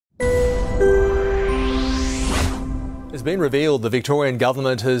It's been revealed the Victorian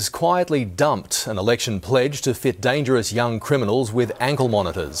government has quietly dumped an election pledge to fit dangerous young criminals with ankle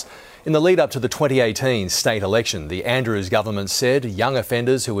monitors. In the lead up to the 2018 state election, the Andrews government said young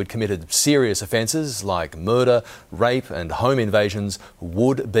offenders who had committed serious offences like murder, rape and home invasions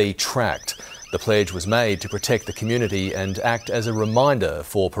would be tracked. The pledge was made to protect the community and act as a reminder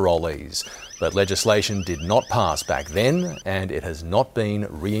for parolees. But legislation did not pass back then, and it has not been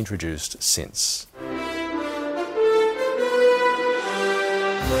reintroduced since.